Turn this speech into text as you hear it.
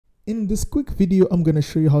In this quick video, I'm going to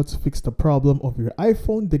show you how to fix the problem of your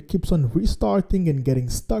iPhone that keeps on restarting and getting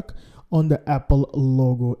stuck on the Apple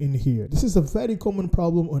logo in here. This is a very common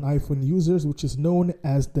problem on iPhone users, which is known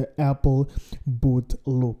as the Apple boot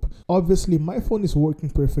loop. Obviously, my phone is working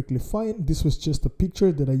perfectly fine. This was just a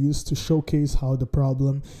picture that I used to showcase how the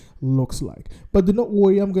problem looks like. But do not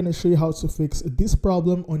worry, I'm going to show you how to fix this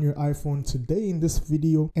problem on your iPhone today in this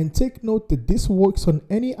video. And take note that this works on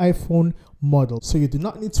any iPhone model, so you do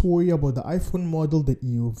not need to worry about the iPhone model that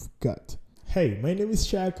you've got. Hey, my name is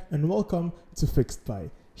Shaq and welcome to Fixed by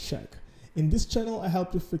Shaq. In this channel, I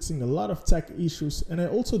help you fixing a lot of tech issues, and I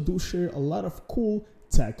also do share a lot of cool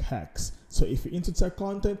tech hacks. So if you're into tech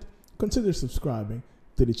content, consider subscribing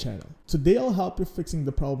to the channel. Today, I'll help you fixing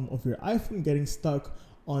the problem of your iPhone getting stuck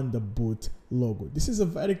on the boot logo. This is a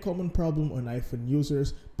very common problem on iPhone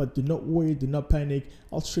users, but do not worry, do not panic.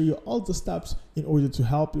 I'll show you all the steps in order to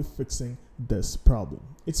help you fixing this problem.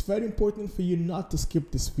 It's very important for you not to skip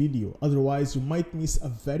this video, otherwise you might miss a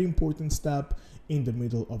very important step in the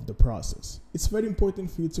middle of the process. It's very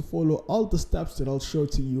important for you to follow all the steps that I'll show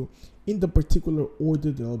to you in the particular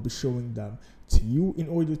order that I'll be showing them to you in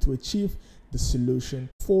order to achieve the solution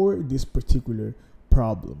for this particular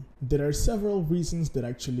problem. There are several reasons that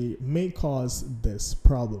actually may cause this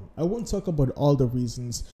problem. I won't talk about all the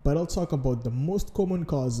reasons, but I'll talk about the most common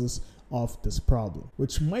causes of this problem,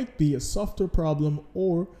 which might be a software problem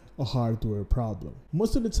or a hardware problem.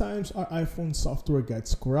 Most of the times our iPhone software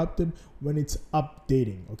gets corrupted when it's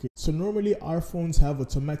updating. Okay, so normally our phones have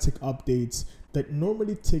automatic updates that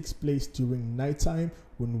normally takes place during nighttime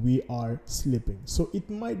when we are sleeping. So it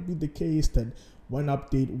might be the case that one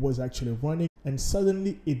update was actually running and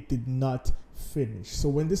suddenly it did not finish. So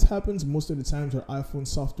when this happens, most of the times our iPhone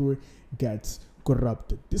software gets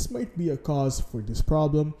corrupted. This might be a cause for this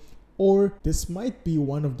problem, or this might be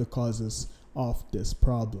one of the causes of this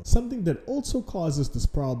problem. Something that also causes this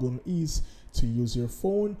problem is to use your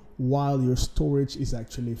phone while your storage is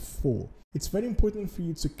actually full. It's very important for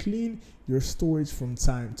you to clean your storage from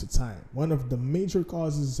time to time. One of the major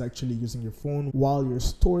causes is actually using your phone while your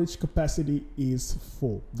storage capacity is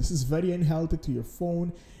full. This is very unhealthy to your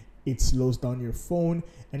phone. It slows down your phone,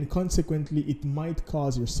 and consequently it might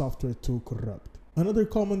cause your software to corrupt. Another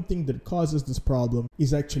common thing that causes this problem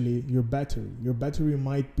is actually your battery. Your battery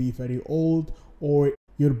might be very old, or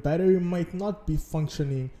your battery might not be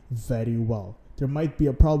functioning very well. There might be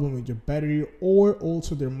a problem with your battery, or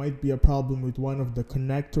also there might be a problem with one of the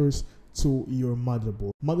connectors to your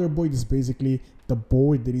motherboard. Motherboard is basically the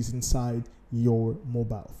board that is inside your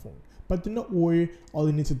mobile phone. But do not worry, all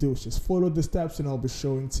you need to do is just follow the steps and I'll be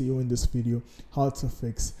showing to you in this video how to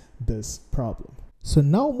fix this problem. So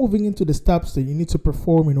now moving into the steps that you need to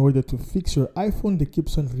perform in order to fix your iPhone that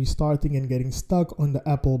keeps on restarting and getting stuck on the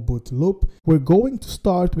Apple boot loop, we're going to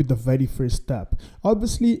start with the very first step.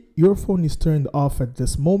 Obviously, your phone is turned off at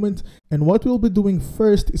this moment, and what we'll be doing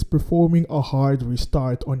first is performing a hard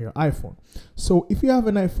restart on your iPhone. So if you have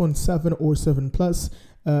an iPhone 7 or 7 Plus,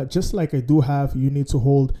 just like I do have, you need to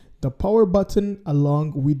hold the power button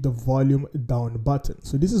along with the volume down button.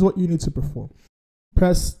 So this is what you need to perform.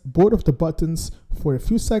 Press both of the buttons for a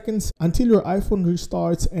few seconds until your iPhone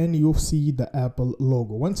restarts and you'll see the Apple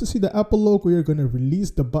logo. Once you see the Apple logo, you're going to release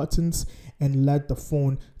the buttons and let the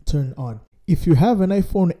phone turn on. If you have an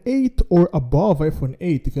iPhone 8 or above iPhone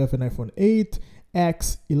 8, if you have an iPhone 8,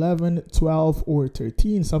 X, 11, 12, or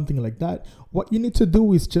 13, something like that, what you need to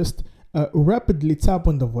do is just rapidly tap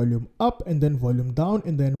on the volume up and then volume down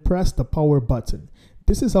and then press the power button.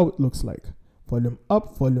 This is how it looks like. Volume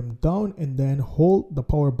up, volume down, and then hold the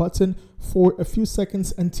power button for a few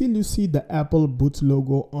seconds until you see the Apple boot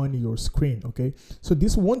logo on your screen. Okay, so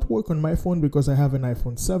this won't work on my phone because I have an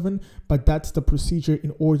iPhone 7, but that's the procedure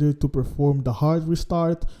in order to perform the hard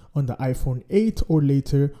restart on the iPhone 8 or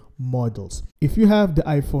later models. If you have the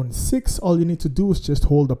iPhone 6, all you need to do is just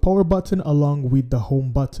hold the power button along with the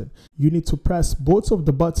home button. You need to press both of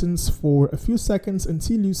the buttons for a few seconds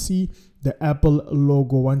until you see the Apple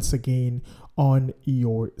logo once again on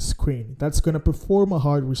your screen. That's going to perform a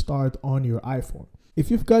hard restart on your iPhone.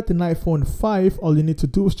 If you've got an iPhone 5, all you need to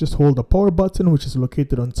do is just hold the power button, which is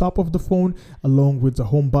located on top of the phone, along with the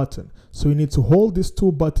home button. So you need to hold these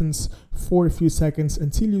two buttons for a few seconds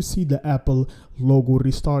until you see the Apple logo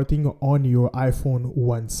restarting on your iPhone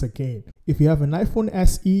once again. If you have an iPhone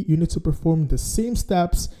SE, you need to perform the same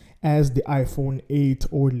steps as the iPhone 8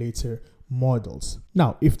 or later models.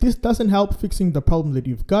 Now, if this doesn't help fixing the problem that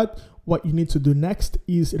you've got, what you need to do next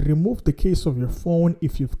is remove the case of your phone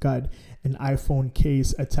if you've got an iPhone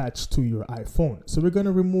case attached to your iPhone. So we're going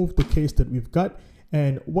to remove the case that we've got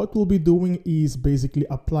And what we'll be doing is basically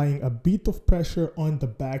applying a bit of pressure on the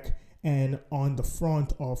back and on the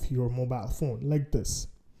front of your mobile phone like this.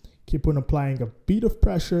 Keep on applying a bit of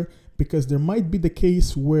pressure because there might be the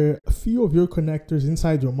case where a few of your connectors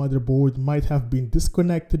inside your motherboard might have been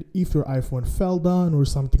disconnected if your iPhone fell down or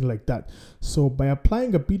something like that. So by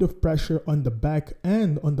applying a bit of pressure on the back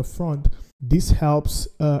and on the front, this helps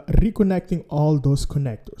reconnecting all those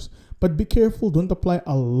connectors. But be careful, don't apply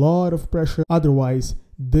a lot of pressure, otherwise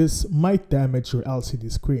this might damage your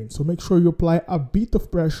LCD screen. So make sure you apply a bit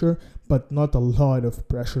of pressure, but not a lot of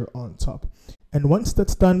pressure on top. And once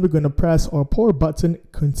that's done, we're going to press our power button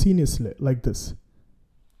continuously like this.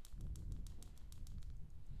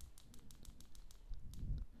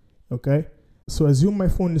 Okay, so assume my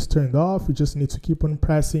phone is turned off. You just need to keep on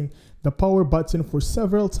pressing the power button for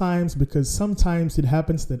several times, because sometimes it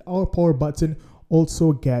happens that our power button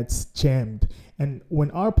also gets jammed. And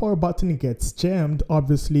when our power button gets jammed,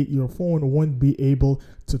 obviously your phone won't be able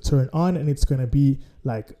to turn on, and it's going to be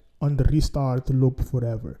like on the restart loop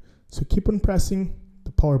forever. So keep on pressing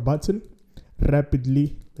the power button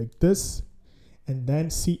rapidly like this, and then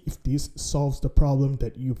see if this solves the problem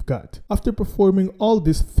that you've got. After performing all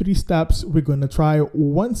these 3 steps, we're gonna try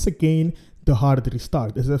once again the hard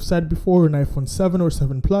restart. As I've said before, on iPhone 7 or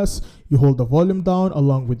 7 Plus, you hold the volume down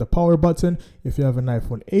along with the power button. If you have an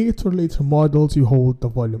iPhone 8 or later models, you hold the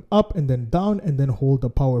volume up and then down and then hold the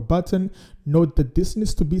power button. Note that this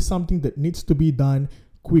needs to be something that needs to be done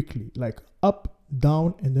quickly, like up,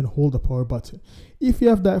 down, and then hold the power button. If you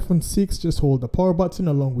have the iPhone 6, just hold the power button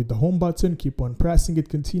along with the home button, keep on pressing it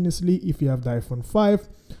continuously. If you have the iPhone 5,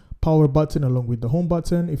 power button along with the home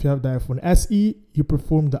button. If you have the iPhone SE, you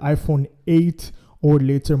perform the iPhone 8 or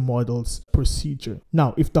later models procedure.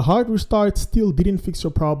 Now, if the hard restart still didn't fix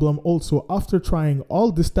your problem, also after trying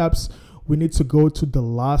all the steps, we need to go to the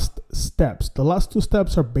last steps. The last 2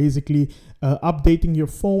 steps are basically updating your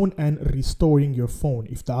phone and restoring your phone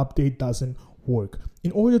if the update doesn't work.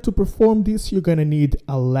 In order to perform this, you're gonna need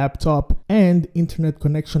a laptop and internet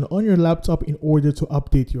connection on your laptop in order to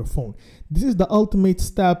update your phone. This is the ultimate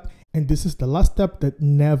step, and this is the last step that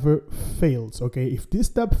never fails. Okay, if this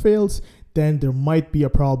step fails, then there might be a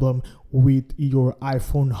problem with your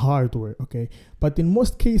iPhone hardware. Okay, but in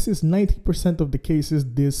most cases, 90% of the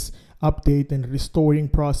cases, this update and restoring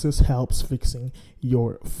process helps fixing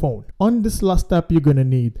your phone. On this last step, you're gonna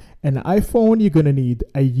need an iPhone, you're gonna need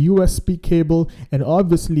a USB cable, and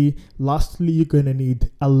obviously lastly you're gonna need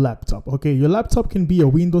a laptop. Okay, your laptop can be a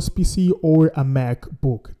Windows PC or a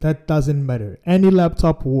MacBook, that doesn't matter. Any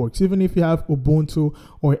laptop works, even if you have Ubuntu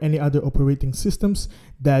or any other operating systems,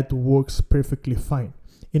 that works perfectly fine.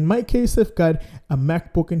 In my case, I've got a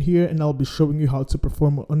MacBook in here, and I'll be showing you how to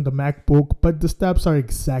perform on the MacBook, but the steps are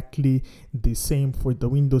exactly the same for the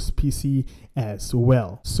Windows PC as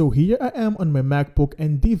well. So here I am on my MacBook,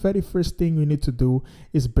 and the very first thing you need to do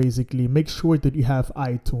is basically make sure that you have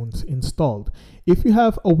iTunes installed. If you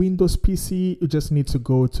have a Windows PC, you just need to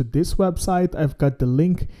go to this website. I've got the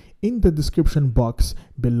link in the description box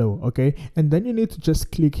below. Okay, and then you need to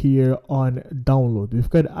just click here on download. We've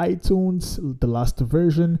got iTunes, the last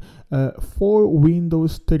version for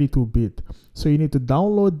Windows 32-bit. So you need to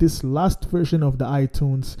download this last version of the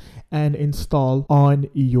iTunes and install on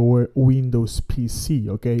your Windows PC.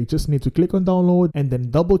 Okay, you just need to click on download and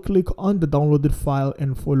then double click on the downloaded file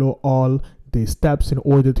and follow all the steps in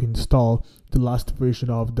order to install the last version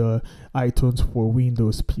of the iTunes for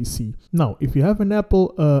Windows PC. Now, if you have an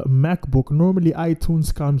Apple MacBook, normally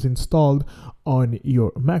iTunes comes installed on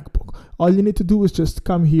your MacBook. All you need to do is just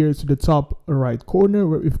come here to the top right corner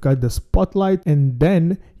where we've got the spotlight, and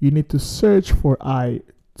then you need to search for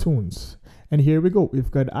iTunes. And here we go,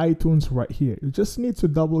 we've got iTunes right here. You just need to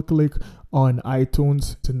double click on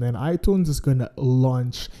iTunes, and then iTunes is gonna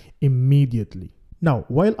launch immediately. Now,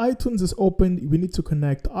 while iTunes is open, we need to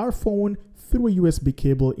connect our phone through a USB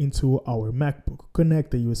cable into our MacBook.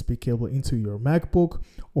 Connect the USB cable into your MacBook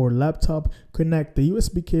or laptop. Connect the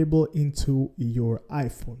USB cable into your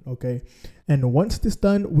iPhone, okay? And once this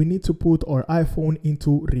done, we need to put our iPhone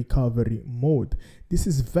into recovery mode. This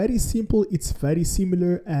is very simple. It's very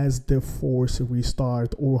similar as the force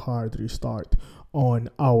restart or hard restart on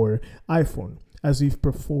our iPhone, as we've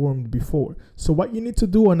performed before. So what you need to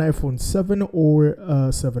do on iPhone 7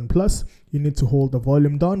 or 7 Plus, you need to hold the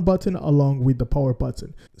volume down button along with the power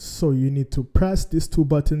button. So you need to press these 2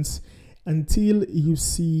 buttons until you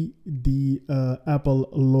see the Apple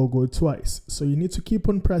logo twice. So you need to keep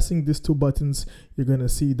on pressing these 2 buttons. You're gonna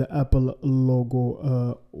see the Apple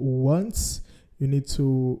logo once. You need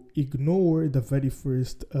to ignore the very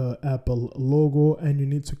first Apple logo, and you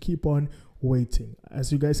need to keep on waiting.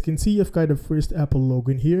 As you guys can see, I've got the first Apple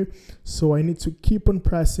logo in here, so I need to keep on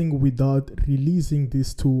pressing without releasing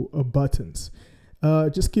these two buttons.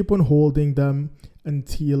 Just keep on holding them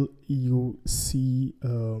until you see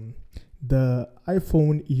the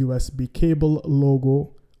iPhone USB cable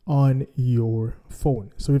logo on your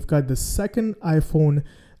phone. So we've got the second iPhone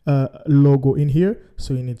logo in here,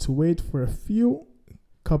 so you need to wait for a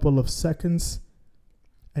couple of seconds,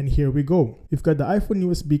 and here we go. We've got the iPhone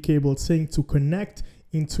USB cable saying to connect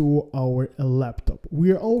into our laptop.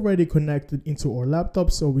 We are already connected into our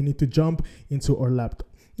laptop, so we need to jump into our laptop.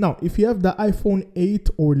 Now, if you have the iPhone 8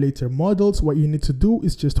 or later models, what you need to do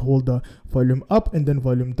is just hold the volume up and then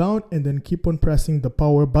volume down, and then keep on pressing the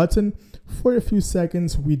power button for a few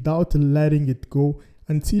seconds without letting it go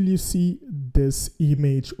until you see this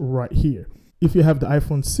image right here. If you have the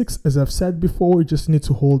iPhone 6, as I've said before, you just need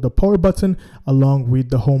to hold the power button along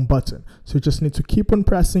with the home button. So you just need to keep on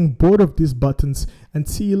pressing both of these buttons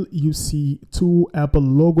until you see two Apple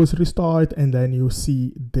logos restart, and then you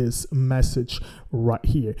see this message right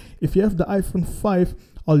here. If you have the iPhone 5,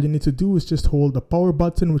 all you need to do is just hold the power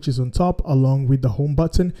button, which is on top, along with the home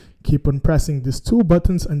button. Keep on pressing these two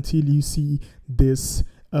buttons until you see this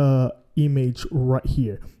image right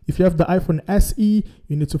here. If you have the iPhone SE,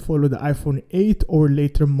 you need to follow the iPhone 8 or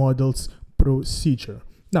later models procedure.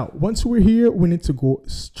 Now, once we're here, we need to go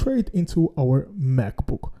straight into our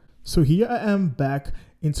MacBook. So here I am back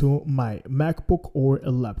into my MacBook or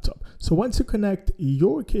a laptop. So once you connect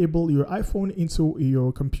your cable, your iPhone into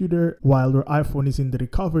your computer while your iPhone is in the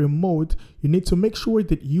recovery mode, you need to make sure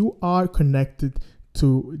that you are connected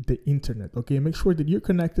to the internet. Okay, make sure that you're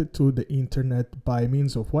connected to the internet by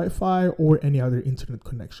means of Wi-Fi or any other internet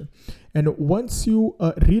connection. And once you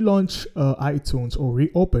relaunch iTunes or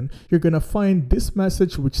reopen, you're gonna find this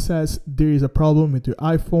message which says there is a problem with your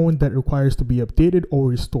iPhone that requires to be updated or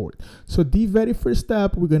restored. So the very first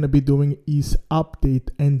step we're gonna be doing is update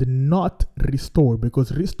and not restore,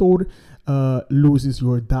 because restore loses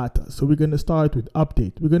your data. So we're gonna start with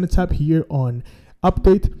update. We're gonna tap here on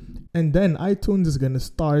update, and then iTunes is going to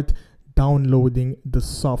start downloading the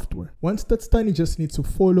software. Once that's done, you just need to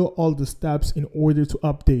follow all the steps in order to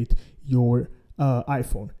update your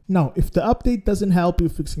iPhone. Now, if the update doesn't help you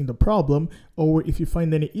fixing the problem, or if you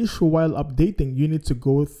find any issue while updating, you need to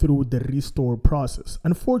go through the restore process.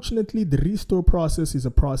 Unfortunately, the restore process is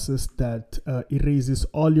a process that erases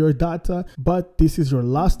all your data, but this is your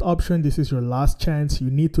last option. This is your last chance. You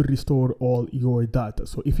need to restore all your data.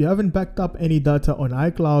 So if you haven't backed up any data on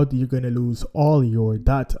iCloud, you're going to lose all your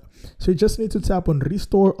data. So you just need to tap on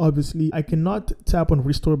restore. Obviously, I cannot tap on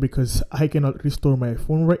restore because I cannot restore my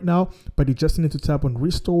phone right now, but you just need to tap on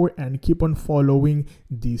restore and keep on following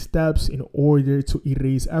these steps in order to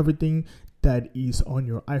erase everything that is on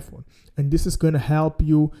your iPhone. And this is going to help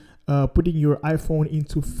you putting your iPhone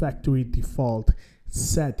into factory default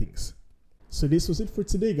settings. So this was it for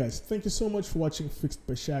today, guys. Thank you so much for watching Fixed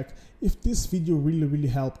by Shaq. If this video really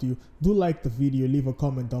helped you, do like the video, leave a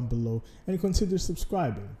comment down below, and consider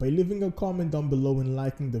subscribing. By leaving a comment down below and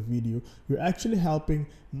liking the video, you're actually helping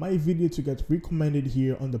my video to get recommended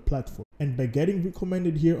here on the platform. And by getting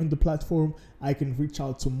recommended here on the platform, I can reach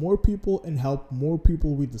out to more people and help more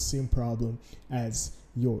people with the same problem as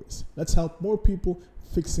yours. Let's help more people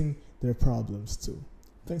fixing their problems too.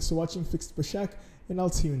 Thanks for watching Fixed by Shaq, and I'll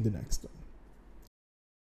see you in the next one.